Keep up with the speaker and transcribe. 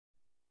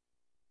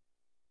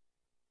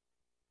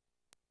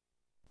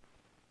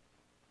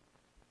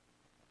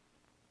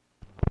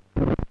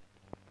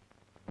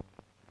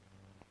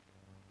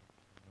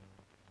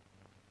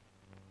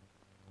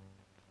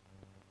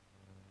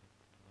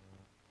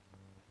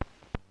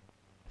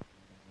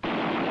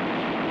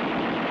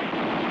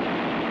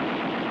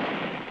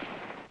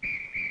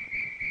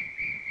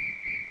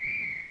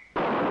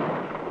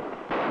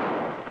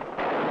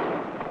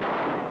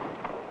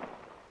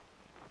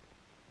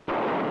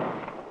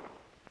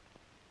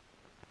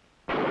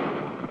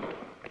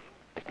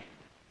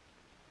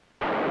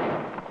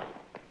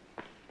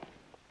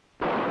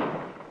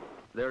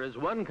There is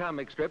one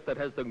comic strip that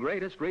has the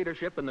greatest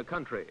readership in the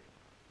country.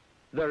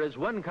 There is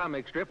one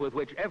comic strip with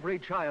which every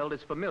child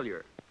is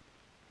familiar.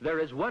 There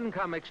is one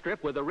comic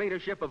strip with a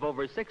readership of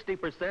over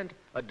 60%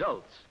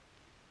 adults,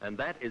 and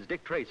that is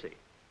Dick Tracy.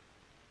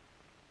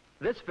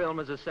 This film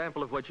is a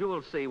sample of what you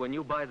will see when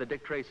you buy the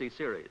Dick Tracy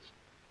series.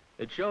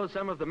 It shows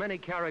some of the many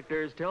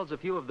characters, tells a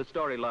few of the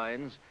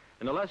storylines,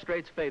 and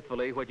illustrates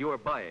faithfully what you are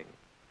buying.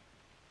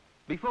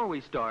 Before we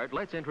start,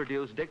 let's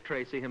introduce Dick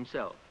Tracy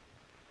himself.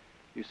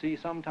 You see,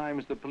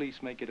 sometimes the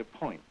police make it a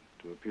point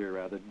to appear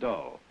rather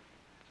dull,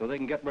 so they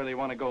can get where they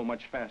want to go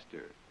much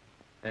faster.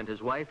 And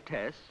his wife,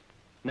 Tess.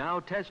 Now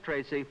Tess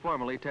Tracy,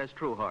 formerly Tess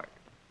Trueheart.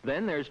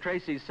 Then there's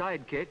Tracy's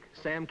sidekick,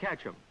 Sam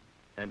Catchem.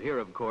 And here,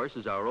 of course,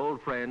 is our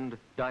old friend,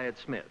 Diet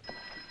Smith.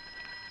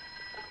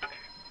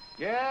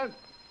 Yes?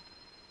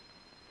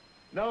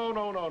 No.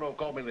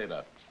 Call me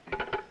later.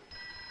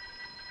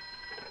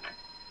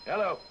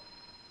 Hello.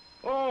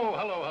 Oh,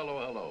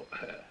 hello.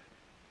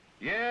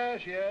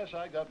 Yes,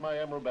 I got my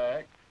emerald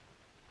back.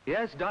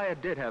 Yes,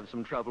 Diet did have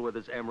some trouble with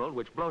his emerald,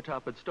 which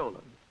Blowtop had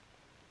stolen.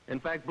 In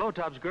fact,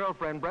 Blowtop's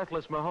girlfriend,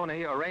 Breathless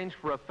Mahoney, arranged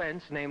for a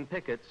fence named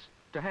Pickett's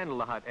to handle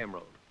the hot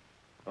emerald.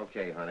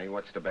 Okay, honey,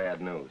 what's the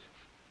bad news?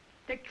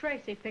 Dick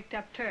Tracy picked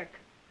up Turk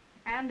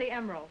and the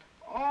emerald.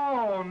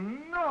 Oh,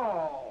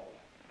 no!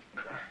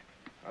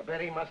 I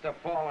bet he must have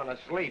fallen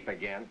asleep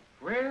again.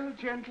 Well,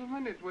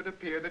 gentlemen, it would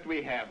appear that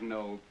we have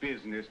no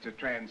business to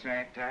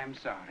transact. I'm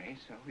sorry,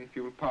 so if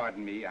you'll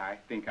pardon me, I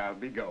think I'll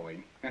be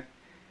going.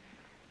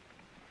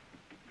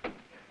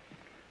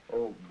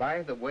 Oh,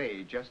 by the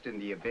way, just in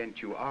the event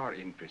you are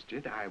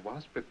interested, I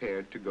was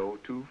prepared to go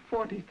to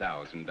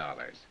 $40,000.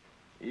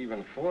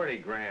 Even 40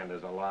 grand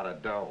is a lot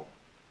of dough.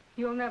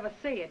 You'll never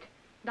see it.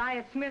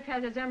 Diet Smith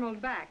has his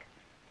emerald back.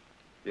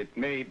 It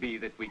may be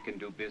that we can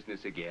do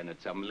business again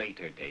at some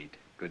later date.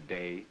 Good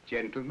day,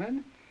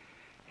 gentlemen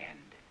and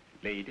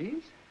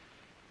ladies.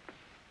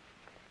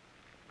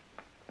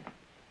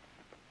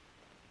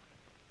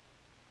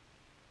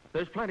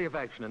 There's plenty of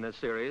action in this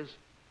series.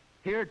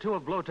 Here, two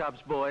of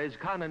Blowtop's boys,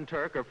 Con and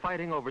Turk, are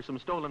fighting over some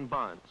stolen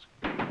bonds.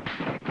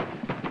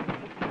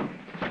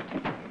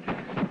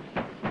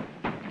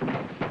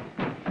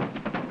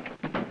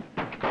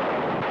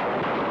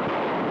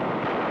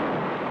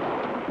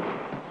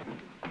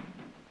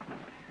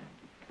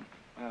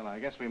 Well, I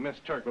guess we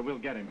missed Turk, but we'll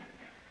get him.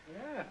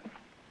 Yeah.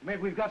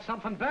 Maybe we've got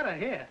something better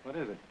here. What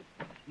is it?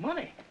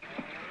 Money.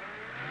 It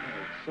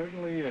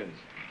certainly is.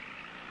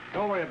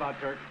 Don't worry about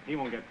Turk. He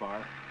won't get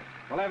far.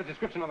 We'll have a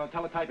description on the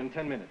teletype in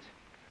 10 minutes.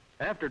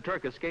 After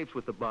Turk escapes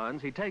with the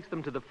bonds, he takes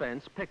them to the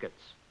fence,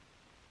 Pickett's.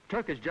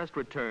 Turk has just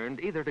returned,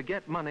 either to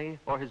get money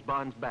or his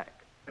bonds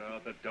back.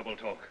 The double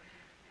talk.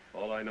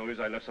 All I know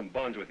is I left some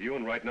bonds with you,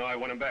 and right now I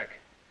want them back.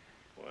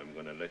 Well, I'm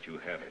going to let you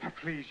have it. Oh,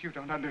 please, you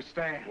don't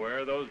understand. Where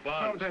are those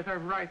bonds? Oh, they're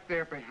right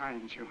there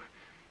behind you.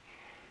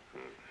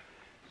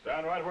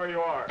 Stand right where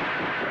you are.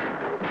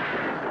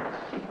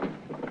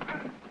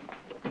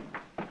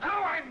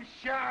 Oh, I'm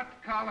shot.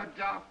 Call a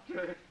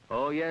doctor.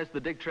 Oh, yes, the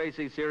Dick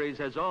Tracy series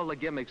has all the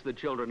gimmicks that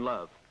children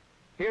love.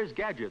 Here's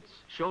Gadgets,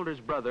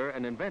 Shoulder's brother,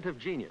 an inventive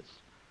genius,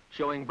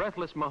 showing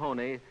Breathless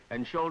Mahoney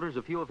and Shoulders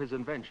a few of his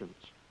inventions.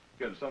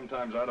 Kid,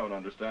 sometimes I don't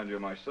understand you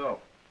myself.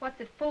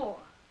 What's it for?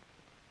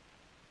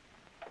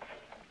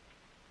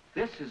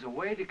 This is a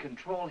way to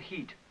control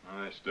heat.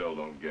 I still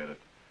don't get it.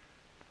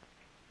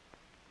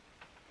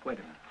 Wait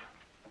a minute.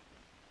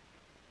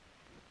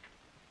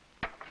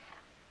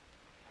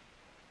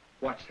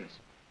 Watch this.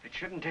 It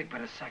shouldn't take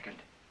but a second.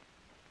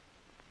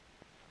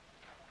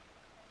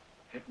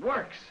 It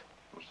works.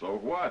 Well, so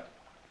what?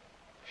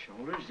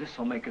 Shoulders,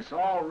 this'll make us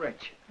all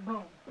rich.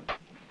 Boom.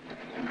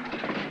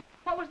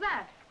 What was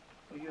that?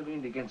 Well, you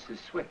leaned against this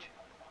switch.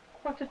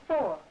 What's it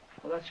for?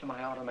 Well, that's for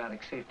my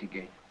automatic safety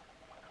gate.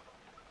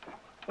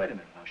 Wait a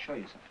minute, I'll show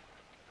you something.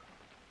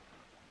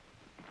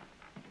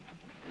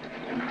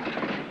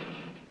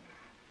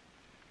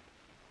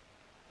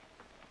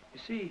 You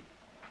see,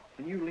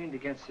 when you leaned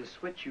against this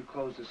switch, you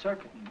closed the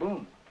circuit, and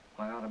boom,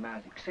 my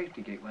automatic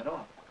safety gate went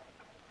off.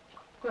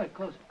 Go ahead,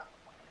 close it.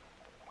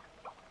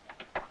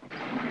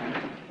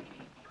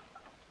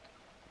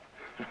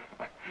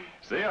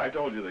 See, I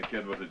told you the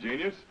kid was a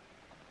genius.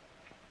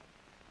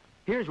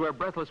 Here's where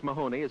Breathless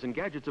Mahoney is in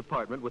Gadget's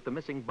apartment with the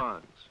missing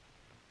bonds.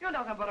 You're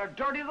nothing but a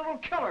dirty little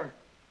killer.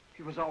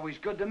 He was always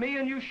good to me,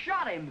 and you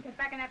shot him. Get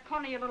back in that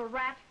corner, you little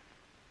rat.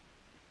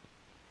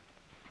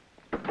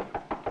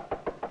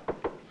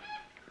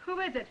 Who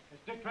is it?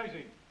 It's Dick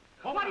Tracy.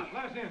 What Open up,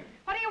 let us in.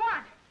 What do you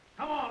want?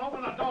 Come on,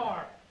 open the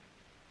door.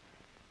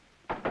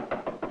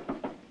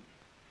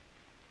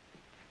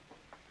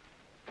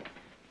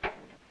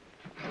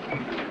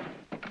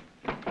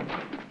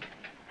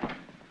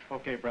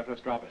 Okay, Breathless,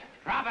 drop it.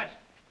 Drop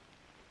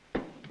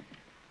it.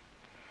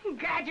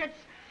 Gadgets!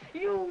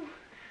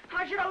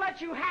 I should have let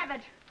you have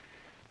it.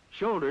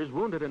 Shoulders,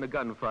 wounded in a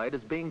gunfight,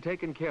 is being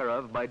taken care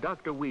of by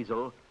Dr.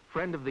 Weasel,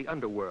 friend of the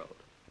underworld.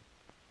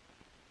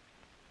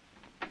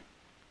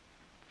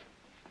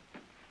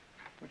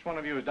 Which one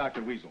of you is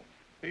Dr. Weasel?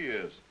 He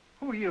is.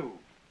 Who are you?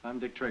 I'm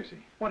Dick Tracy.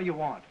 What do you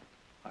want?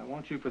 I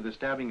want you for the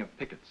stabbing of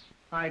pickets.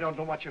 I don't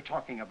know what you're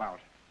talking about.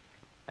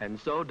 And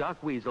so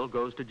Doc Weasel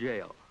goes to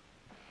jail.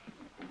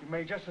 You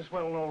may just as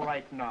well know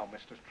right now,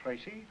 Mr.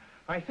 Tracy.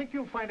 I think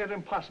you'll find it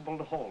impossible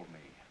to hold me.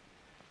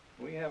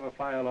 We have a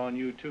file on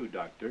you, too,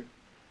 Doctor.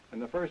 In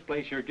the first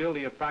place, you're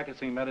guilty of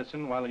practicing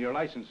medicine while your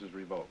license is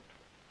revoked.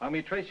 Let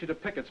me trace you to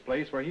Pickett's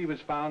place where he was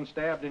found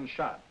stabbed and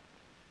shot.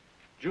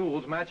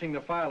 Jewels matching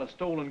the file of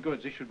stolen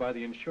goods issued by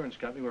the insurance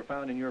company were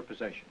found in your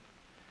possession.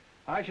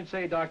 I should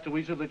say, Dr.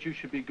 Weasel, that you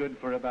should be good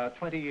for about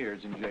 20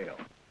 years in jail.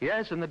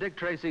 Yes, in the Dick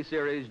Tracy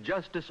series,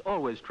 justice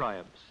always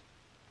triumphs.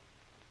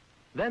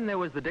 Then there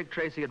was the Dick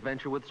Tracy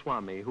adventure with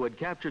Swami, who had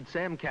captured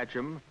Sam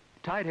Ketchum,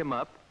 tied him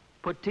up,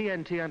 put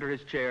TNT under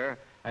his chair,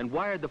 and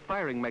wired the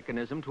firing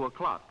mechanism to a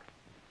clock.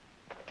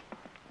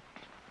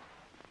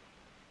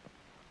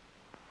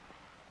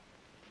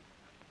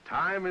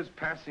 Time is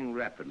passing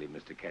rapidly,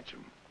 Mr.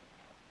 Ketchum.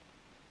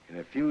 In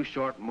a few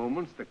short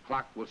moments, the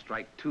clock will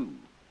strike 2.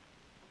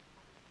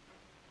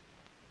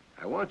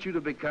 I want you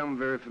to become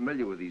very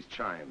familiar with these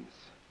chimes,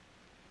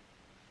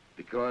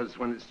 because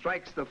when it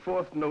strikes the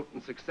 4th note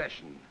in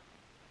succession,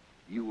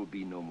 you will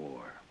be no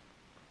more.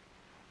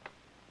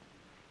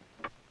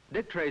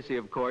 Dick Tracy,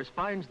 of course,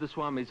 finds the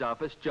Swami's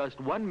office just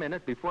 1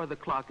 minute before the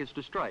clock is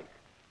to strike.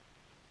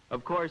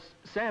 Of course,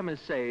 Sam is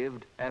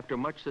saved after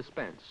much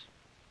suspense.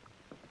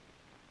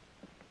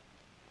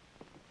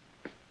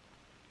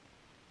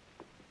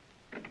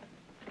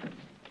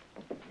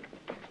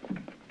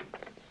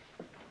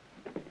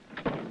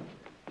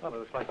 Well, it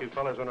looks like you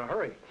fellas are in a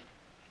hurry.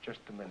 Just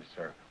a minute,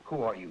 sir.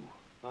 Who are you?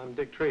 I'm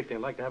Dick Tracy.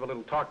 I'd like to have a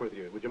little talk with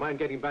you. Would you mind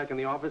getting back in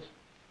the office?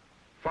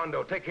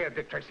 Fondo, take care of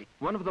Dick Tracy.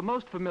 One of the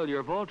most familiar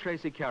of all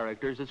Tracy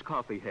characters is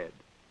Coffeehead.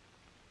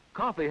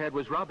 Coffeehead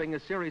was robbing a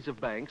series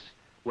of banks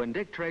when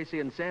Dick Tracy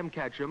and Sam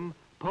Ketchum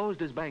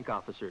posed as bank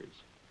officers.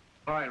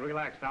 All right,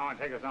 relax now and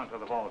take us on to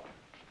the vault.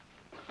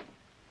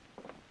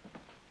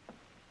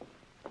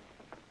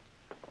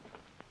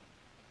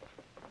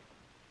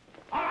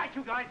 All right,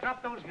 you guys,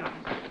 drop those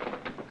guns.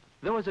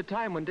 There was a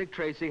time when Dick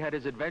Tracy had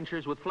his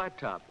adventures with Flat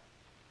Top.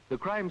 The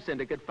crime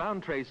syndicate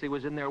found Tracy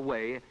was in their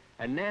way,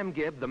 and Nam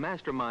Gibb, the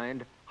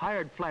mastermind,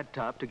 hired Flat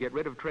Top to get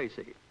rid of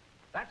Tracy.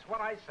 That's what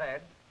I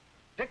said.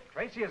 Dick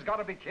Tracy has got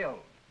to be killed.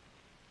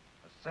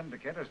 The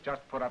syndicate has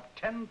just put up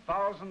 $10,000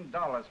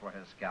 for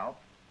his scalp.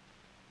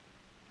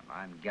 And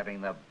I'm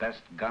getting the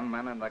best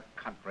gunman in the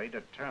country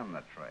to turn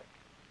the trick.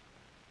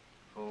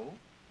 Who?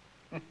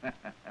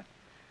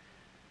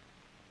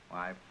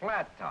 Why,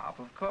 Flat Top,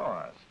 of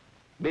course.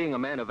 Being a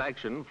man of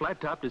action, Flat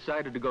Top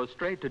decided to go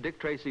straight to Dick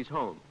Tracy's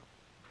home.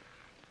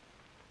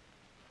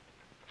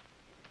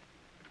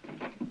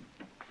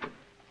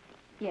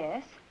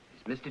 Yes?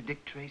 Is Mr.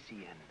 Dick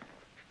Tracy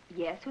in?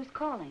 Yes, who's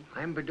calling?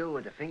 I'm Bordeaux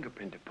of the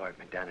fingerprint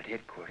department down at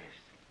headquarters.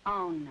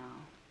 Oh, no.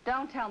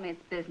 Don't tell me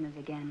it's business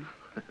again.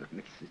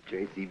 Mrs.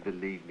 Tracy,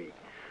 believe me,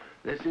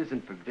 this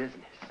isn't for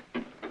business.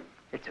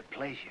 It's a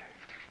pleasure.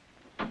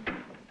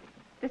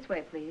 This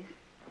way, please.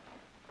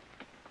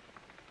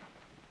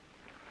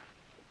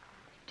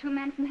 2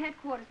 men from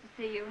headquarters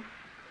to see you.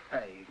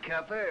 Hey,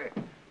 copper.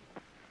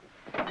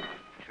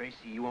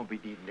 Tracy, you won't be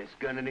needing this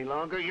gun any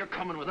longer. You're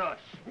coming with us.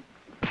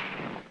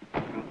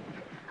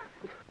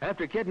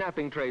 After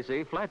kidnapping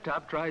Tracy, Flat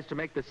Top tries to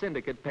make the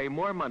syndicate pay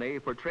more money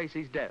for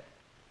Tracy's death.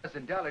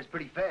 $1,000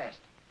 pretty fast.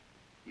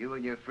 You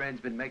and your friends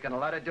been making a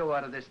lot of dough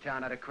out of this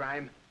town out of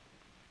crime.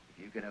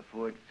 If you can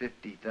afford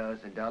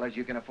 $50,000,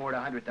 you can afford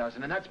 $100,000,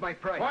 and that's my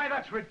price. Why,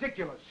 that's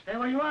ridiculous. Stay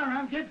where you are,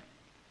 Ramkid.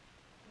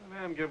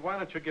 Ma'am, why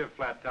don't you give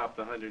Flat Top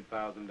the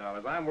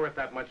 $100,000? I'm worth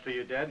that much to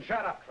you, dead.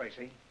 Shut up,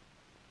 Tracy.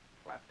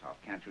 Flat Top,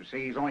 can't you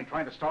see? He's only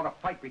trying to start a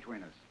fight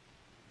between us.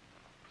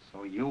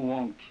 So you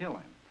won't kill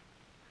him.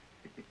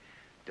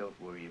 Don't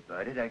worry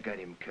about it. I got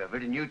him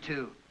covered, and you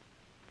too.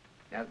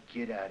 Now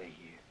get out of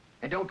here.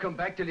 And don't come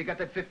back till you got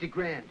that 50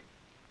 grand.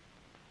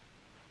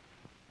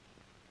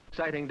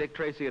 Exciting Dick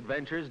Tracy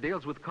adventures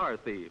deals with car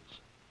thieves.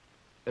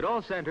 It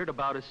all centered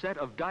about a set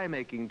of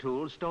die-making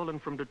tools stolen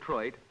from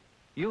Detroit,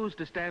 used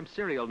to stamp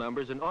serial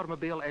numbers in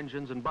automobile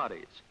engines and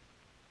bodies.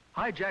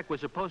 Hijack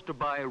was supposed to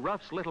buy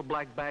Ruff's little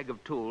black bag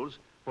of tools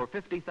for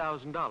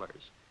 $50,000.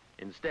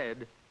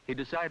 Instead, he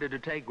decided to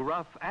take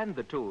Ruff and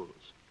the tools.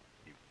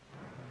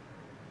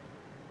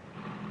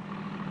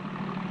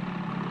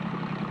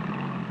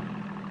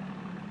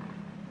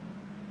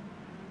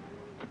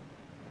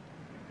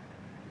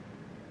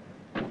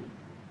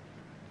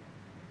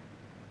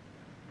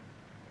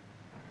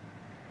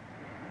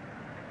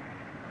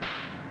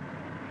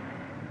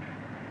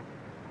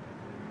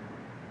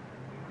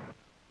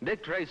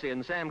 Dick Tracy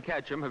and Sam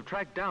Ketchum have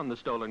tracked down the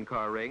stolen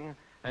car ring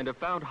and have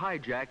found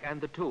Hijack and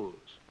the tools.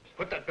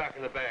 Put that back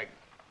in the bag.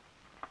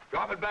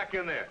 Drop it back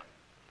in there.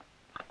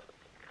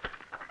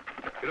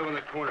 Get over in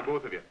that corner,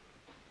 both of you.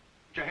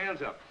 Put your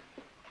hands up.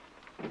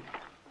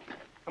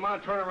 Come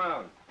on, turn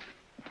around.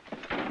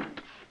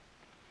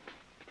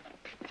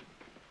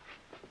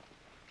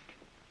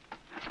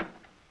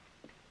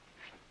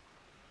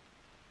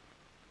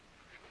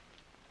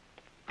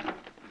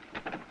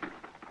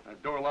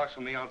 That door locks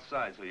from the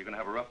outside, so you're going to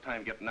have a rough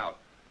time getting out.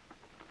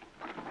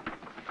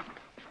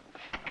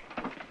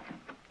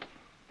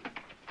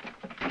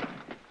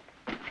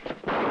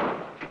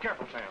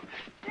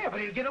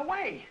 to get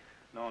away.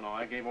 No,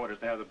 I gave orders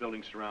to have the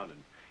building surrounded.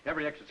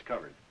 Every exit's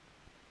covered.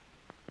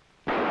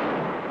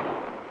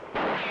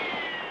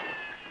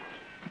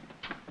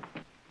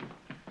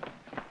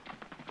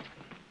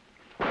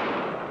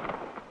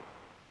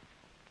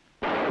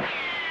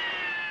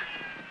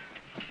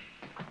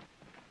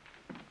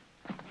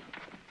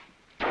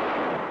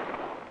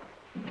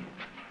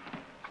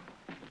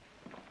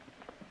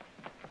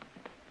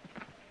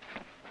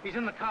 He's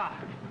in the car.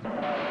 Look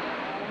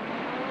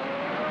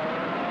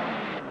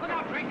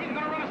out, Tracy, he's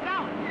gonna run us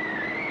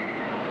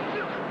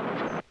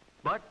down.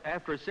 But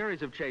after a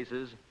series of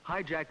chases,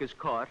 Hijack is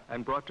caught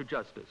and brought to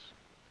justice.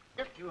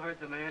 You heard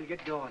the man.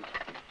 Get going.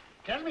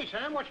 Tell me,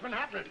 Sam, what's been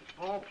happening?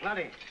 Oh,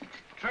 plenty.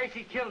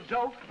 Tracy killed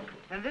Doak,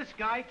 and this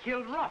guy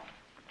killed Ruff.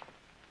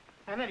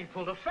 And then he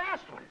pulled a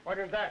fast one. What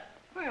is that?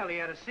 Well, he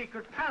had a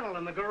secret panel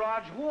in the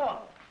garage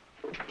wall.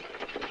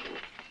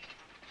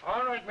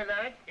 All right, my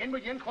lad. In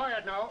with you and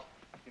quiet now.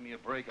 Give me a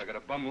break. I got a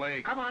bum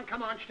leg. Come on.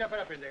 Step it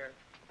up in there.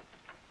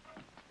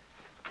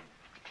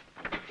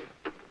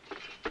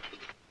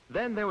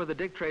 Then there were the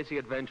Dick Tracy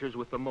adventures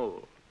with the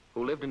mole,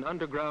 who lived in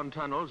underground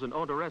tunnels and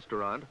owned a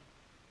restaurant,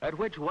 at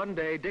which one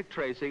day Dick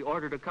Tracy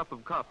ordered a cup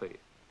of coffee,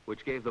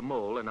 which gave the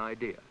mole an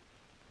idea.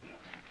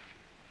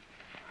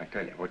 I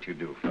tell you what you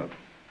do, Fluff.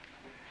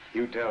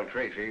 You tell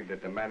Tracy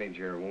that the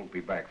manager won't be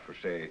back for,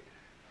 say,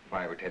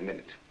 5 or 10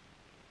 minutes.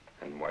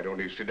 And why don't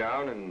you sit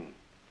down and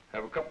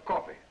have a cup of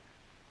coffee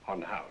on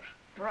the house?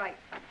 Right.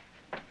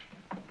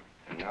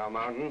 And now,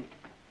 Mountain,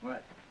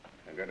 What?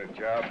 I got a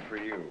job for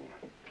you.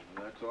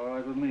 That's all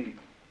right with me.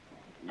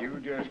 You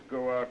just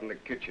go out in the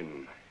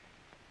kitchen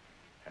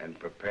and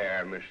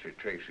prepare Mr.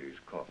 Tracy's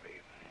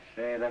coffee.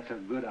 Say, that's a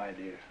good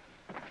idea.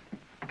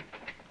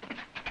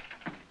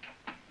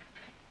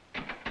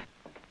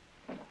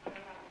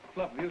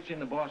 Fluff, have you seen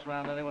the boss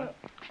around anywhere?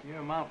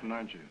 You're Mountain,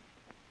 aren't you?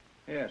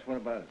 Yes, what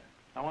about it?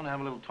 I want to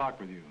have a little talk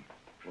with you.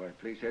 What,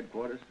 police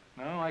headquarters?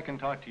 No, I can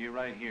talk to you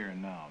right here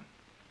and now.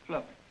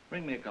 Fluff,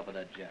 bring me a cup of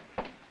that Jack.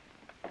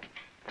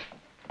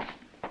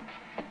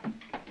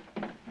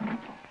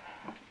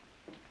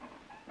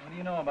 What do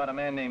you know about a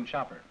man named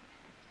Chopper?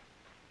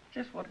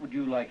 Just what would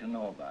you like to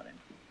know about him?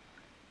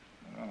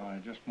 Oh, I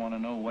just want to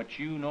know what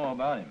you know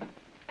about him.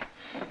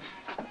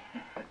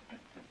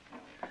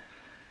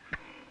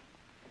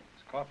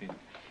 This coffee,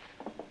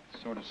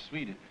 it's sort of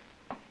sweet.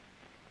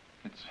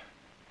 It's...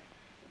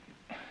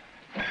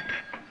 What's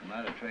the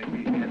matter, Tracy?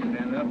 You can't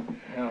stand up?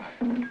 No,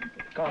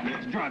 coffee,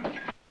 it's drunk.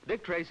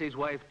 Dick Tracy's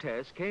wife,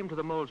 Tess, came to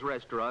the mole's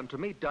restaurant to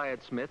meet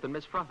Diet Smith and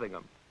Miss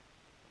Frothingham.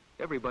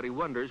 Everybody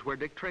wonders where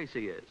Dick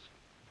Tracy is.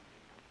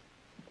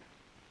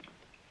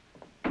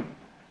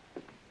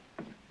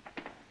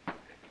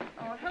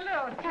 Oh,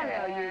 hello,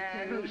 Hello, you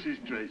two.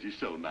 Mrs. Tracy,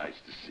 so nice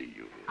to see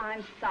you.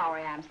 I'm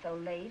sorry I'm so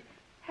late.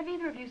 Have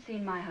either of you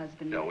seen my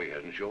husband No, yet? he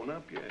hasn't shown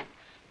up yet.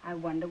 I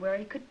wonder where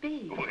he could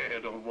be. Well,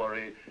 don't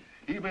worry.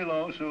 He'll be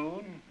along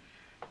soon.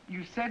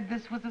 You said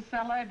this was a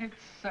cellar, and it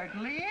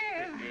certainly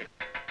is.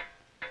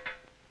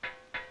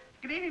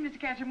 Good evening, Mr.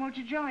 Ketchum. Won't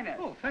you join us?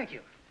 Oh, thank you.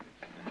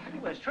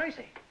 Where's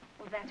Tracy?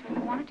 Well, that's what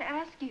we wanted to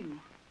ask you.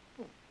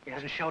 He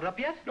hasn't showed up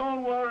yet?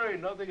 Don't worry.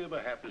 Nothing ever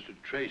happens to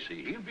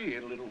Tracy. He'll be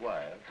in a little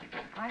while.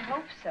 I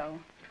hope so.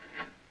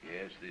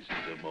 Yes, this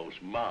is the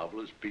most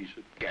marvelous piece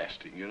of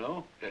casting, you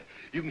know.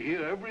 You can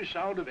hear every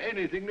sound of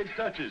anything that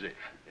touches it.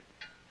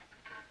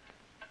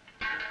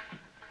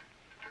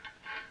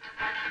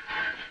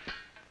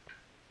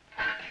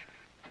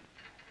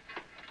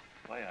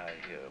 Why, I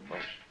hear a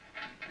most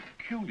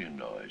peculiar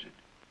noise.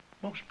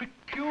 Most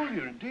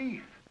peculiar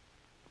indeed.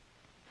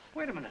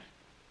 Wait a minute.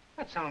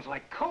 That sounds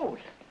like code.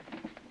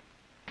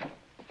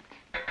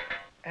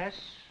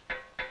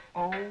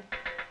 S-O-S.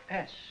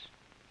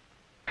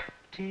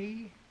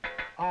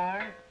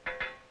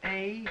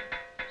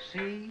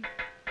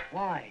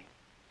 T-R-A-C-Y.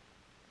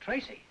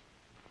 Tracy.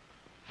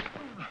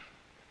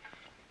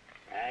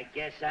 I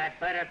guess I'd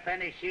better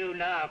finish you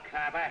now,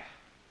 copper.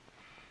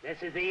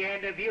 This is the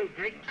end of you,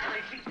 Dick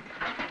Tracy.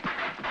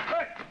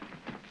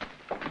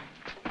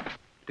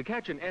 To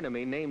catch an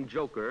enemy named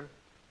Joker,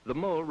 the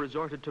mole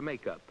resorted to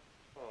makeup.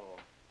 Oh,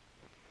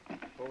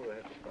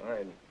 that's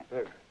fine.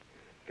 Look,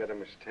 got a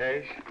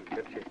mustache,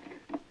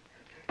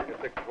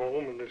 got the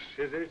comb and the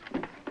scissors.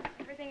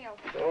 Everything else.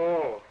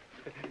 Oh,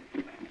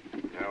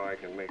 now I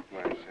can make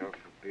myself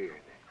a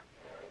beard.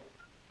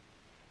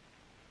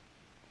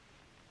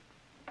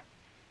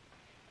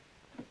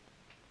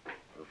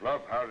 Well,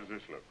 Fluff, how does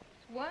this look?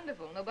 It's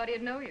wonderful.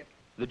 Nobody'd know you.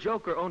 The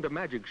Joker owned a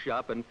magic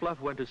shop, and Fluff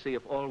went to see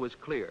if all was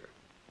clear.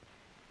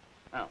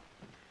 Oh.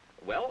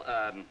 Well,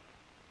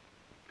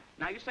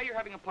 now you say you're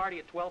having a party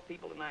of 12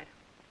 people tonight?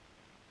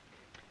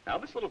 Now,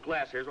 this little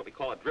glass here is what we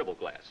call a dribble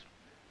glass.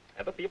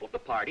 Have the people at the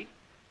party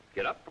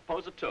get up,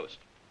 propose a toast.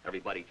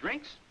 Everybody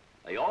drinks,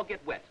 they all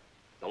get wet.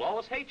 They'll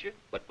always hate you,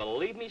 but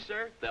believe me,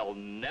 sir, they'll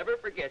never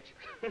forget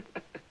you.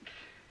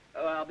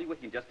 I'll be with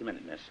you in just a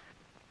minute, miss.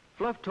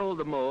 Fluff told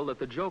the mole that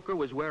the Joker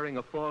was wearing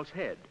a false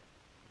head.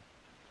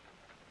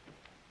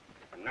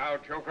 And now,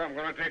 Joker, I'm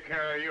going to take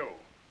care of you.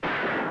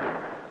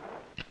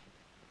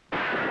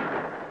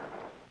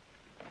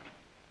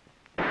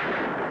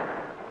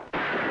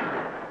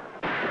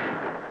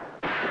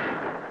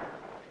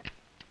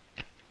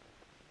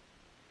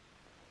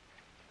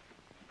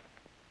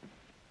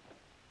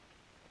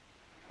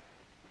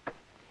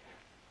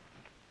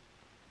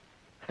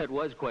 That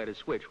was quite a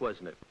switch,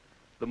 wasn't it?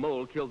 The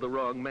mole killed the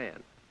wrong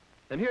man.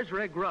 And here's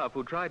Red Gruff,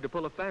 who tried to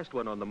pull a fast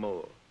one on the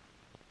mole.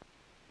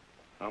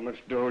 How much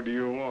dough do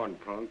you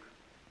want, punk?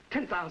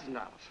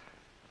 $10,000.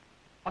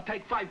 I'll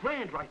take $5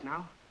 grand right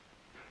now.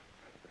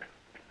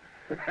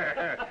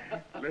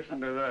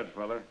 Listen to that,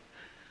 fella.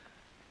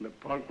 The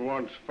punk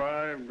wants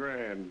 $5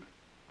 grand.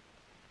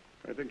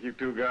 I think you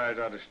two guys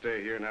ought to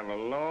stay here and have a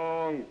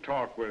long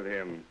talk with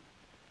him.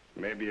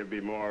 Maybe you'll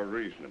be more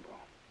reasonable.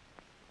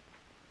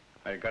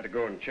 I got to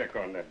go and check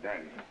on that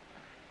Danny.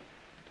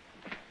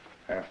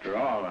 After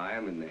all, I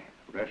am in the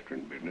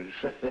restaurant business.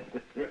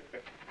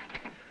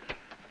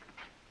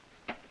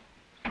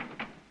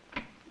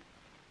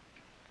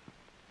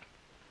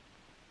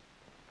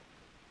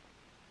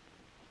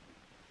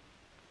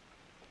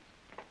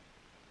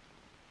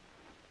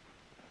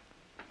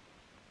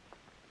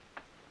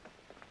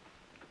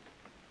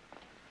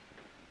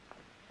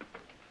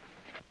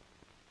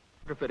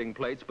 Fitting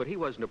plates, but he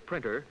wasn't a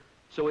printer,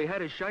 so he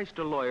had his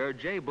shyster lawyer,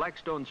 J.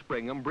 Blackstone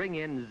Springham, bring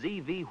in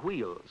Z.V.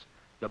 Wheels,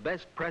 the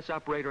best press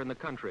operator in the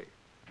country.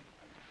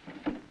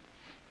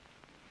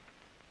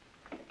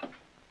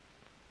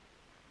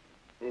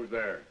 Who's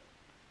there?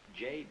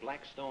 J.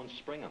 Blackstone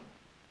Springham.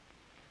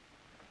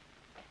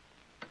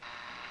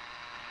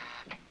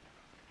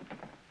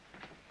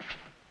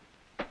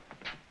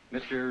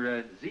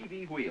 Mr.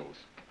 Z.V. Wheels.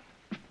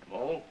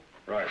 Mole?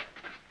 Right.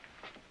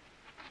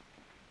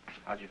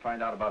 How'd you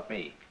find out about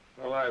me?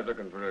 Well, I was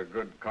looking for a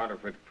good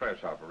counterfeit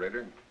press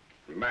operator.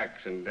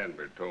 Max in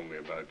Denver told me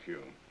about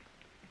you.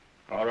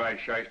 All right,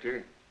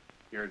 shyster.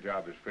 Your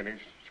job is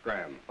finished.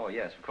 Scram. Oh,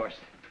 yes, of course.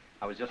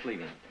 I was just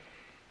leaving.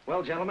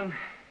 Well, gentlemen,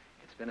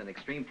 it's been an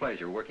extreme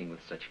pleasure working with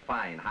such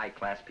fine,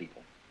 high-class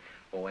people.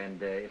 Oh,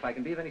 and if I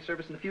can be of any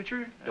service in the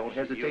future, don't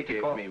hesitate to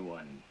call. You gave me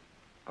one.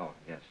 Oh,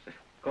 yes, of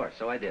course,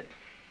 so I did.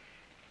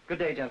 Good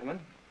day, gentlemen.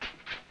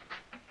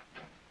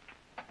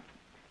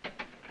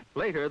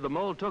 Later, the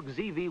mole took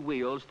Z.V.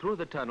 Wheels through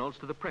the tunnels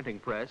to the printing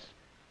press,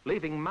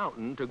 leaving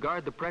Mountain to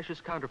guard the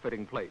precious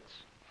counterfeiting plates.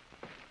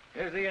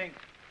 Here's the ink.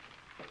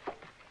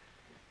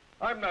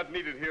 I'm not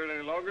needed here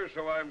any longer,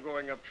 so I'm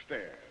going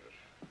upstairs.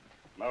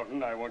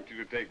 Mountain, I want you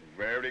to take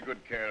very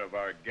good care of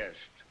our guest,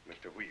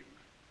 Mr. Wheels.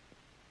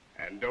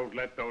 And don't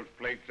let those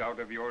plates out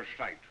of your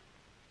sight.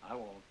 I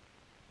won't.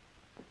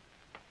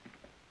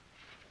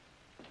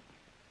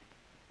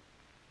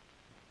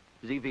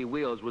 Z.V.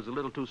 Wheels was a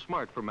little too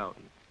smart for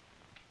Mountain.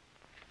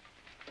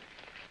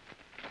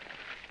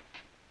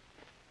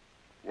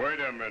 Wait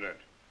a minute.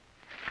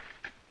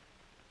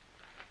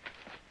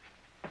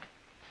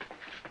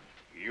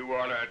 You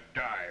ought to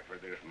die for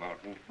this,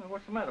 Mountain. Well,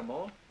 what's the matter,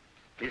 Mole?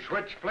 He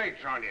switched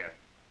plates on you.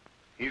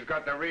 He's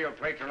got the real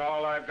plates, and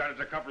all I've got is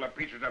a couple of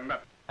pieces of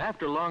metal.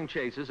 After long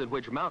chases in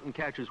which Mountain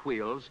catches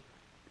Wheels,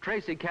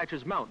 Tracy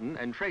catches Mountain,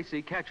 and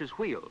Tracy catches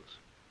Wheels.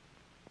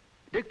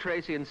 Dick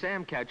Tracy and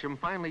Sam Catchem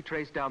finally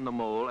trace down the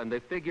mole, and they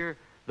figure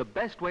the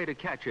best way to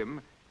catch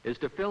him is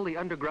to fill the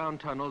underground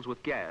tunnels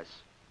with gas.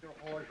 Your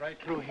boys right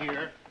through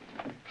here.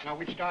 Now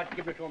we start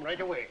giving it to him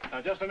right away.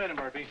 Now, just a minute,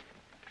 Murphy.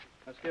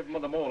 Let's give him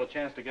and the mole a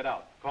chance to get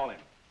out. Call him.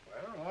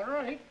 Well, all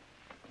right.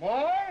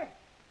 Boy,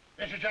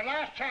 this is your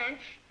last chance.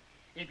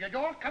 If you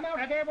don't come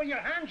out of there with your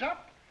hands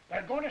up,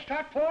 they're going to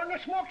start pouring the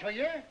smoke to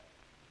you.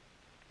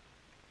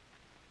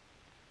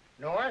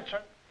 No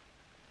answer.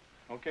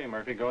 Okay,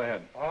 Murphy, go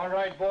ahead. All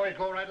right, boys,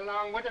 go right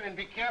along with it and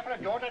be careful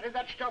and don't let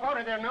that stuff out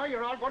of there now.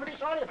 You're all going to be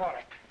sorry for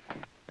it.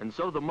 And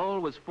so the mole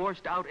was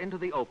forced out into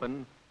the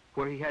open,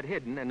 where he had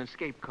hidden an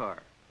escape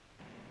car.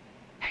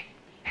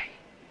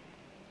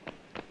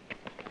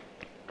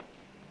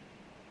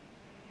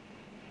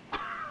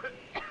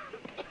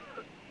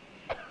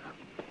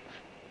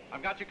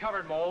 I've got you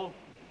covered, Mole.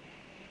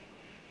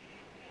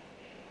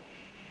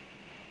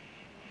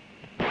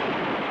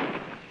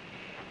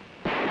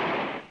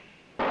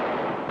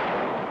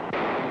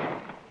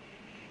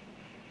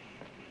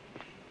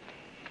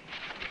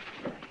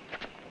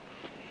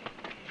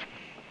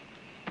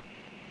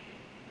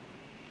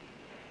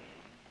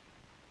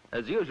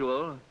 As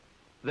usual,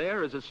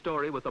 there is a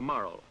story with a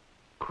moral.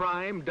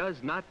 Crime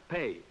does not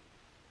pay.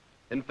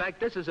 In fact,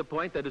 this is a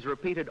point that is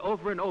repeated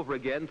over and over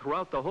again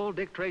throughout the whole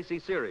Dick Tracy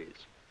series.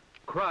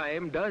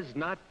 Crime does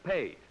not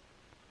pay.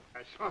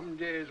 Some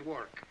day's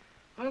work.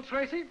 Well,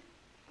 Tracy,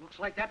 looks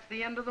like that's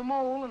the end of the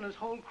mole and his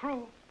whole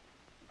crew.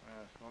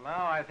 Well,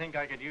 now I think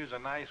I could use a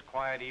nice,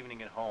 quiet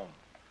evening at home.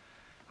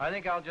 I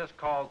think I'll just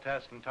call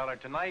Tess and tell her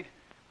tonight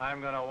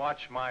I'm going to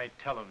watch my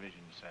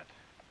television set.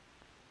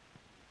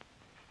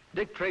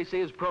 Dick Tracy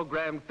is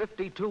programmed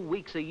 52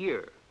 weeks a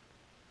year.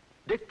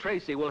 Dick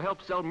Tracy will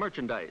help sell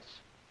merchandise.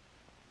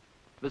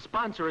 The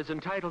sponsor is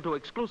entitled to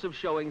exclusive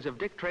showings of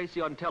Dick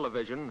Tracy on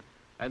television,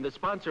 and the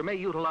sponsor may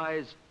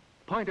utilize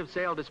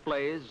point-of-sale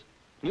displays,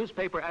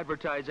 newspaper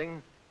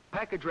advertising,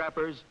 package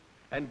wrappers,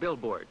 and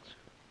billboards.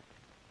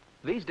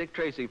 These Dick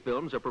Tracy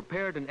films are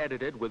prepared and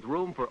edited with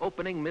room for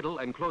opening, middle,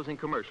 and closing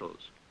commercials.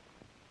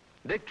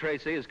 Dick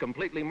Tracy is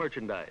completely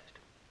merchandised.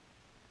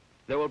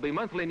 There will be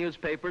monthly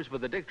newspapers for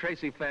the Dick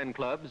Tracy fan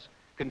clubs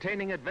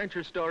containing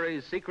adventure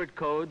stories, secret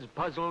codes,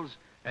 puzzles,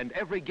 and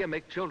every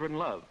gimmick children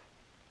love.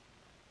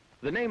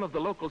 The name of the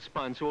local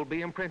sponsor will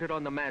be imprinted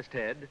on the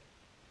masthead,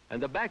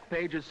 and the back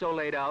page is so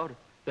laid out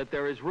that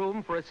there is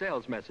room for a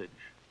sales message.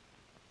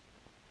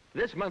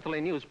 This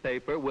monthly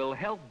newspaper will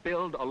help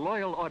build a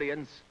loyal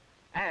audience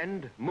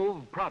and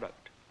move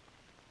product.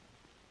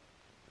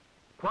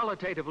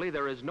 Qualitatively,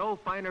 there is no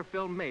finer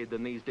film made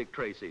than these Dick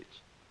Tracys.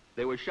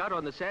 They were shot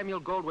on the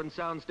Samuel Goldwyn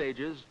sound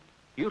stages,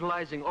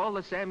 utilizing all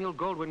the Samuel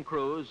Goldwyn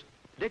crews.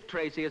 Dick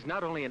Tracy is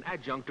not only an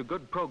adjunct to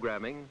good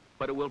programming,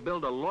 but it will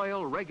build a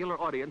loyal, regular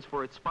audience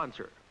for its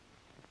sponsor.